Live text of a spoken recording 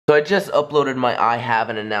So I just uploaded my I have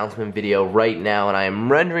an announcement video right now, and I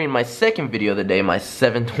am rendering my second video of the day, my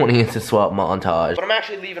 720 instant swap montage. But I'm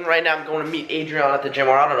actually leaving right now. I'm going to meet Adriana at the gym,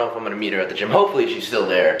 or I don't know if I'm going to meet her at the gym. Hopefully she's still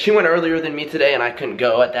there. She went earlier than me today, and I couldn't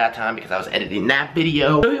go at that time because I was editing that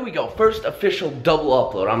video. So here we go, first official double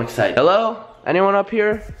upload. I'm excited. Hello? Anyone up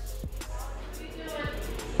here?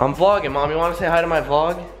 I'm vlogging, Mom. You want to say hi to my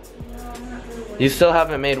vlog? No, not really. You still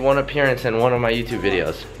haven't made one appearance in one of my YouTube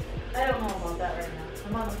videos. I don't know about that right now.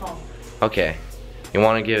 I'm on the phone. Okay. You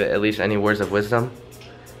want to give at least any words of wisdom?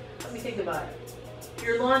 Let me think about it.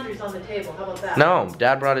 Your laundry's on the table. How about that? No,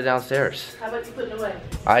 Dad brought it downstairs. How about you put it away?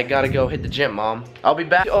 I gotta go hit the gym, Mom. I'll be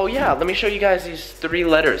back. Oh yeah, let me show you guys these 3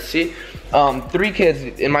 letters. See? 3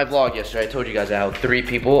 kids in my vlog yesterday. I told you guys how 3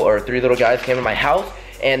 people or 3 little guys came to my house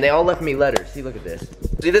and they all left me letters. See, look at this.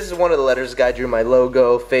 See, this is one of the letters. This guy drew my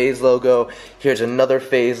logo, FaZe logo. Here's another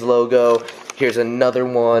FaZe logo. Here's another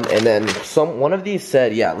one, and then one of these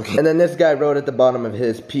said, yeah. And then this guy wrote at the bottom of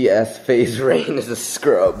his, P.S. FaZe Rain is a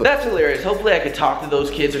scrub. That's hilarious. Hopefully I could talk to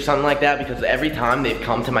those kids or something like that, because every time they've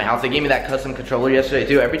come to my house, they gave me that custom controller yesterday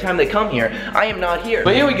too. Every time they come here, I am not here.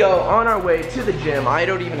 But here we go, on our way to the gym. I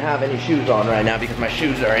don't even have any shoes on right now because my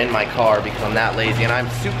shoes are in my car because I'm that lazy, and I'm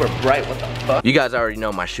super bright. What the fuck? You guys already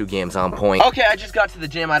know my shoe game's on point. Okay, I just got to the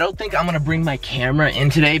gym. I don't think I'm gonna bring my camera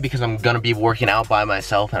in today because I'm gonna be working out by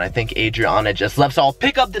myself, and I think Adriana just left, so I'll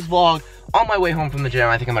pick up this vlog on my way home from the gym.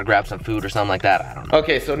 I think I'm gonna grab some food or something like that. I don't know.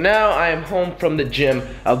 Okay, so now I am home from the gym,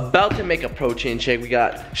 about to make a protein shake. We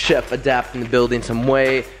got Chef Adapt in the building, some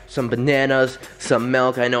whey, some bananas, some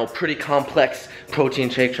milk. I know, pretty complex protein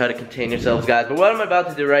shake. Try to contain yourselves, guys. But what I'm about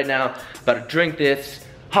to do right now, about to drink this,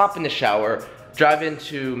 hop in the shower, drive in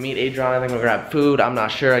to meet Adriana. I think I'm gonna grab food. I'm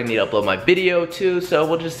not sure. I need to upload my video too, so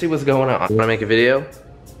we'll just see what's going on. Wanna make a video?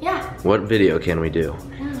 Yeah. What video can we do?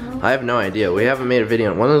 I have no idea. We haven't made a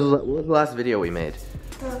video. What was the last video we made?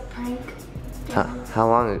 The prank. How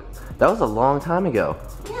long? That was a long time ago.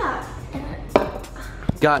 Yeah.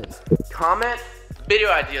 Guys, comment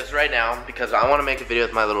video ideas right now because I want to make a video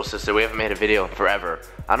with my little sister. We haven't made a video in forever.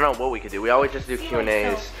 I don't know what we could do. We always just do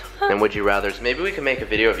Q&As and would you rathers. Maybe we can make a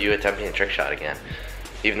video of you attempting a trick shot again,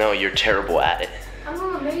 even though you're terrible at it. I'm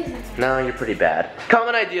amazing. No, you're pretty bad.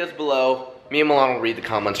 Comment ideas below. Me and Milan will read the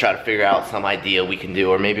comments, try to figure out some idea we can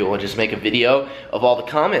do, or maybe we'll just make a video of all the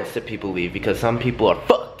comments that people leave because some people are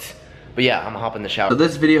fucked. But yeah, I'm gonna hop in the shower. So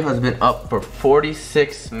this video has been up for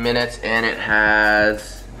 46 minutes and it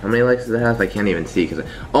has, how many likes does it have? I can't even see because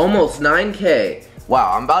almost 9K.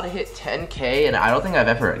 Wow, I'm about to hit 10K and I don't think I've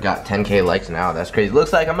ever got 10K likes now. That's crazy.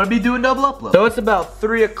 Looks like I'm gonna be doing double upload. So it's about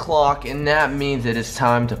 3 o'clock and that means it is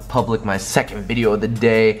time to public my second video of the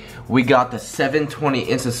day. We got the 720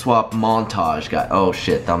 instant swap montage. Oh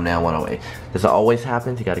shit, thumbnail went away. This always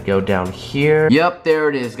happens. You gotta go down here. Yep, there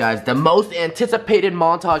it is, guys. The most anticipated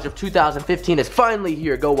montage of 2015 is finally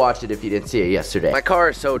here. Go watch it if you didn't see it yesterday. My car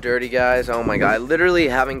is so dirty, guys. Oh my god. I literally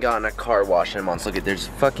haven't gotten a car wash in months. Look at,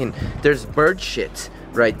 there's bird shit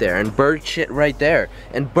right there, and bird shit right there,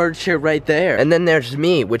 and bird shit right there. And then there's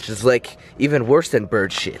me, which is like even worse than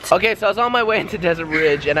bird shit. Okay, so I was on my way into Desert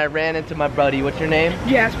Ridge and I ran into my buddy. What's your name?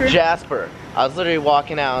 Jasper. Jasper. I was literally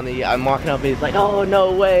walking out and I'm walking up and he's like, oh,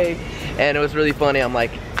 no way. And it was really funny. I'm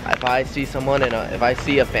like, if I see someone and if I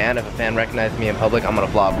see a fan recognizes me in public, I'm gonna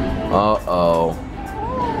vlog. Uh-oh.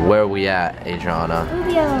 Where are we at, Adriana?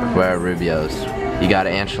 Rubio's. We're at Rubio's. You got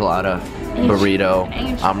an enchilada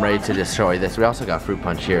burrito. I'm ready to destroy this. We also got fruit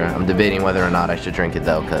punch here. I'm debating whether or not I should drink it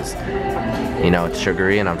though, because you know it's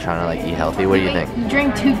sugary and I'm trying to like eat healthy. What do you think? You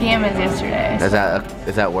drank 2 gammas yesterday. So.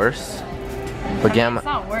 Is that worse? But gamma. It's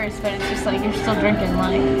not worse, but it's just like you're still drinking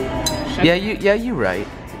like sugar. Yeah, you're right.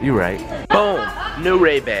 You're right. Boom! New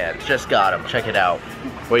Ray-Bans. Just got them. Check it out.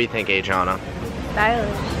 What do you think, Adriana?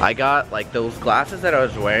 Stylish. I got like those glasses that I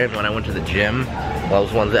was wearing when I went to the gym.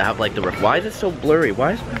 Those ones that have like the. Why is it so blurry?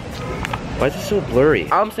 Why is it so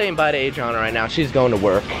blurry? I'm saying bye to Adriana right now. She's going to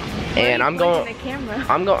work, and I'm going. The camera?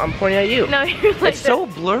 I'm pointing at you. No, you're like. It's so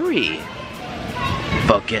blurry.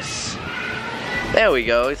 Focus. There we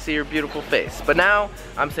go. See your beautiful face. But now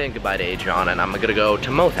I'm saying goodbye to Adriana, and I'm gonna go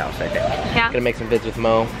to Mo's house. I think. Yeah. Gonna make some vids with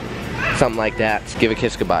Mo. Something like that. Give a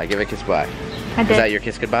kiss goodbye. Give a kiss goodbye. I did. Is that your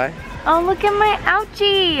kiss goodbye? Oh, look at my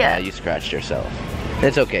ouchie. Yeah, you scratched yourself.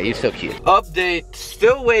 It's okay, you're still cute. Update,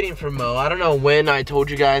 still waiting for Mo. I don't know when I told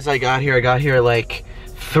you guys I got here. I got here like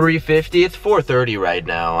 3:50. It's 4:30 right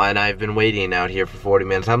now, and I've been waiting out here for 40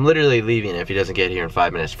 minutes. I'm literally leaving if he doesn't get here in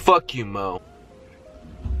 5 minutes. Fuck you, Mo.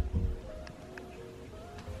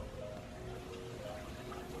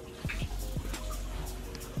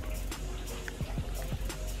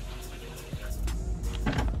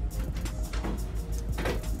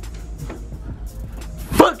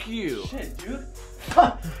 Fuck you. Shit, dude.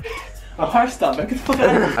 A heart stop, man. Get the fuck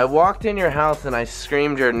out of here. I walked in your house and I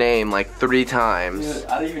screamed your name like 3 times. Dude,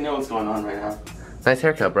 I don't even know what's going on right now. Nice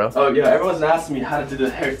haircut, bro. Oh yeah, everyone's asking me how to do the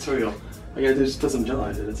hair tutorial. I gotta just put some gel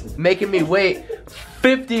on it, dude. It's Making me wait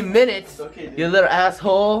 50 minutes, okay, dude. you little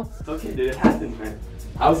asshole. It's okay, dude. It happened, man.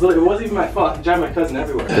 It wasn't even my fault. I could drive my cousin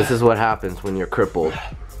everywhere. This is what happens when you're crippled.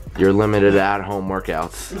 You're limited to at-home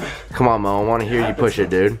workouts. Come on, Mo. I want to hear you push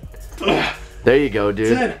it, dude. There you go,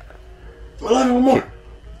 dude. 10. 11, one more.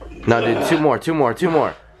 No, dude. 2 more. 2 more. 2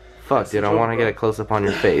 more. Fuck, dude. I want to get a close-up on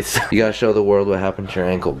your face. You gotta show the world what happened to your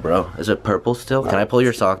ankle, bro. Is it purple still? Can I pull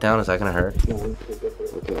your sock down? Is that gonna hurt?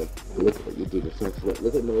 Okay. Look at what you do.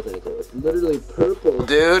 Look at Noah's ankle. It's literally purple.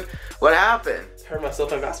 Dude, what happened? Hurt myself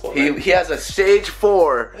playing basketball. He has a stage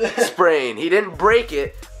 4 sprain. He didn't break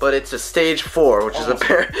it, but it's a stage 4, which is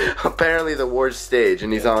apparently the worst stage,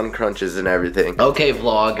 and he's on crunches and everything. Okay,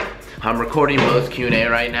 vlog. I'm recording Mo's Q&A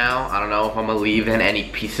right now. I don't know if I'm gonna leave in any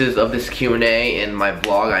pieces of this Q&A in my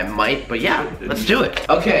vlog. I might, but yeah, let's do it.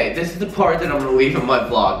 Okay, this is the part that I'm gonna leave in my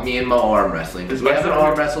vlog. Me and Mo arm wrestling. We haven't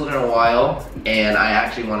arm wrestled in a while, and I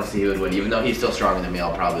actually want to see who would win. Even though he's still stronger than me,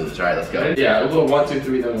 I'll probably lose. All right, let's go. Yeah, we'll go 1, 2,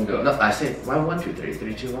 3, then we'll go. No, I say, why 1, 2, 3?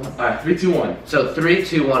 3, 2, 1. All right, 3, 2, 1. So 3,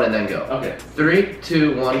 2, 1, and then go. Okay. 3,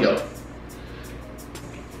 2, 1, go.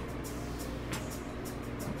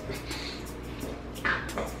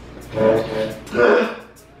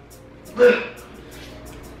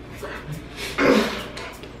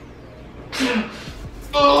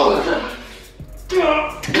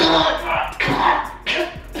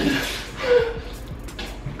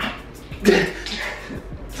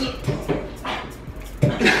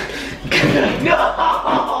 No!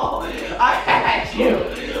 I had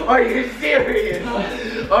you! Are you serious?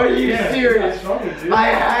 Are you serious? Stronger, dude. I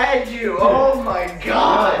had you! Oh my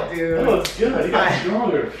god, dude! That looks good. You got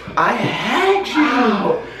stronger. I had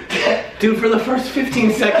you! Dude, for the first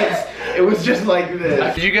 15 seconds, it was just like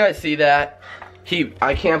this. Did you guys see that?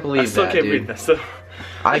 I can't believe that, dude.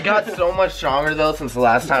 I got so much stronger though since the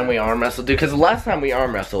last time we arm wrestled, dude. Because the last time we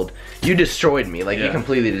arm wrestled, you destroyed me. Like, you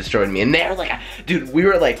completely destroyed me. And they're like, dude, we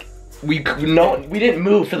were like, we didn't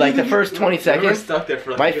move for like the first 20 seconds. We were stuck there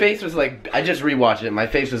for like my face was like, I just rewatched it. My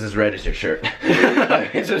face was as red as your shirt.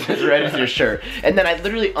 It's just as red as your shirt. And then I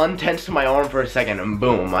literally untensed my arm for a second and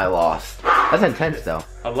boom, I lost. That's intense though.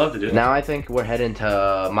 I love to do that. Now I think we're heading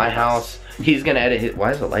to my house. He's gonna edit his,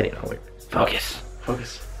 why is the lighting not weird? Focus.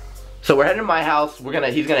 Focus. So we're heading to my house.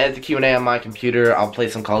 He's gonna edit the Q&A on my computer. I'll play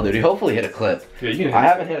some Call of Duty. Hopefully hit a clip. Yeah, you can. I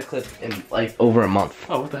haven't hit a clip in like over a month.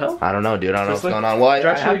 Oh, what the hell? I don't know, dude. I don't know what's going on.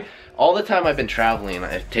 Well, all the time I've been traveling,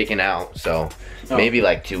 I've taken out, so maybe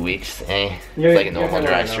like 2 weeks. It's like a normal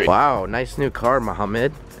dry street. Wow, nice new car,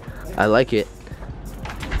 Mohammed. I like it.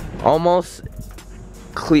 Almost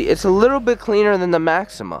clean. It's a little bit cleaner than the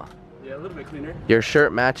Maxima. Yeah, a little bit cleaner. Your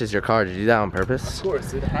shirt matches your car. Did you do that on purpose? Of course,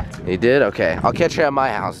 dude. I have to. You did? Okay. I'll catch you at my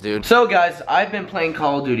house, dude. So, guys, I've been playing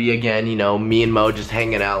Call of Duty again. You know, me and Mo just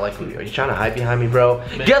hanging out. Like, are you trying to hide behind me, bro?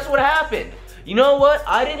 Man. Guess what happened? You know what?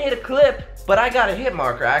 I didn't hit a clip, but I got a hit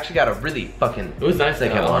marker. I actually got a really fucking. It was nice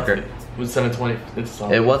hit marker. It was 720. It's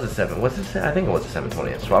solid. It was a 7. What's it? I think it was a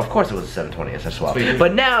 720 as well. Of course, it was a 720 as well.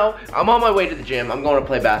 But now I'm on my way to the gym. I'm going to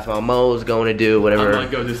play basketball. Mo's going to do whatever. I'm gonna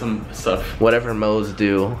go do some stuff. Whatever Mo's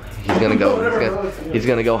do, he's gonna go. He's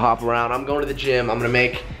gonna go hop around. I'm going to the gym. I'm gonna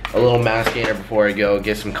make a little mass gainer before I go.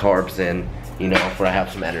 Get some carbs in, you know, before I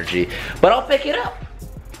have some energy. But I'll pick it up.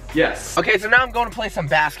 Yes. Okay, so now I'm going to play some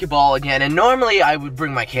basketball again, and normally I would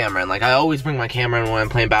bring my camera in. Like, I always bring my camera in when I'm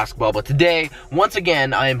playing basketball, but today, once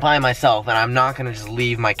again, I am by myself, and I'm not gonna just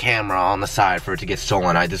leave my camera on the side for it to get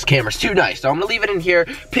stolen. This camera's too nice, so I'm gonna leave it in here,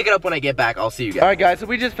 pick it up when I get back. I'll see you guys. Alright guys, so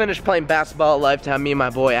we just finished playing basketball at Lifetime. Me and my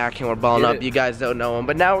boy Akin were balling up. You guys don't know him,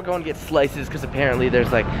 but now we're going to get slices, because apparently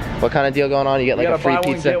there's like, what kind of deal going on? You get like a free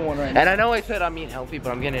pizza. Right, and I know I said I'm eating healthy,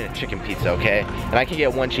 but I'm getting a chicken pizza, okay? And I can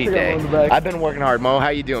get one cheat day. I've been working hard. Mo, how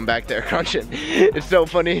you doing back there, crunching? It's so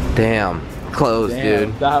funny. Damn, closed,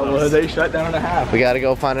 dude. That was a shutdown and a half. We gotta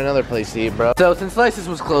go find another place to eat, bro. So since Slices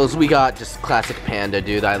was closed, we got just classic Panda,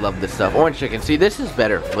 dude. I love this stuff. Orange chicken. See, this is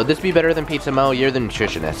better. Would this be better than Pizza Mo? You're the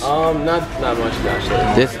nutritionist. Not much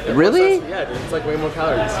actually. This really? Yeah, dude, it's like way more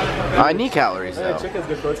calories. I need calories though. Yeah, chicken's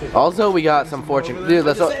good protein. Also, we got some fortune. Dude,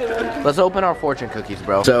 let's open our fortune cookies,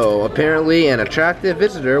 bro. So apparently, an attractive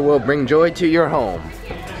visitor will bring joy to your home.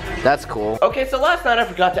 That's cool. Okay, so last night I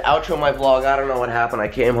forgot to outro my vlog. I don't know what happened. I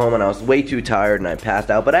came home and I was way too tired and I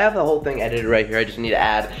passed out. But I have the whole thing edited right here. I just need to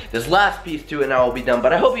add this last piece to it and I will be done.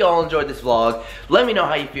 But I hope you all enjoyed this vlog. Let me know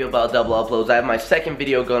how you feel about double uploads. I have my second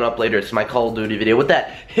video going up later. It's my Call of Duty video with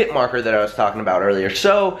that hit marker that I was talking about earlier.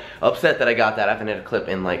 So upset that I got that. I haven't hit a clip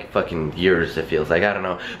in like fucking years, it feels like. I don't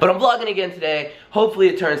know. But I'm vlogging again today. Hopefully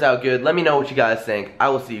it turns out good. Let me know what you guys think. I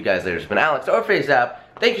will see you guys later. It's been Alex or FaZe.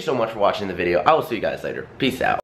 Thank you so much for watching the video. I will see you guys later. Peace out.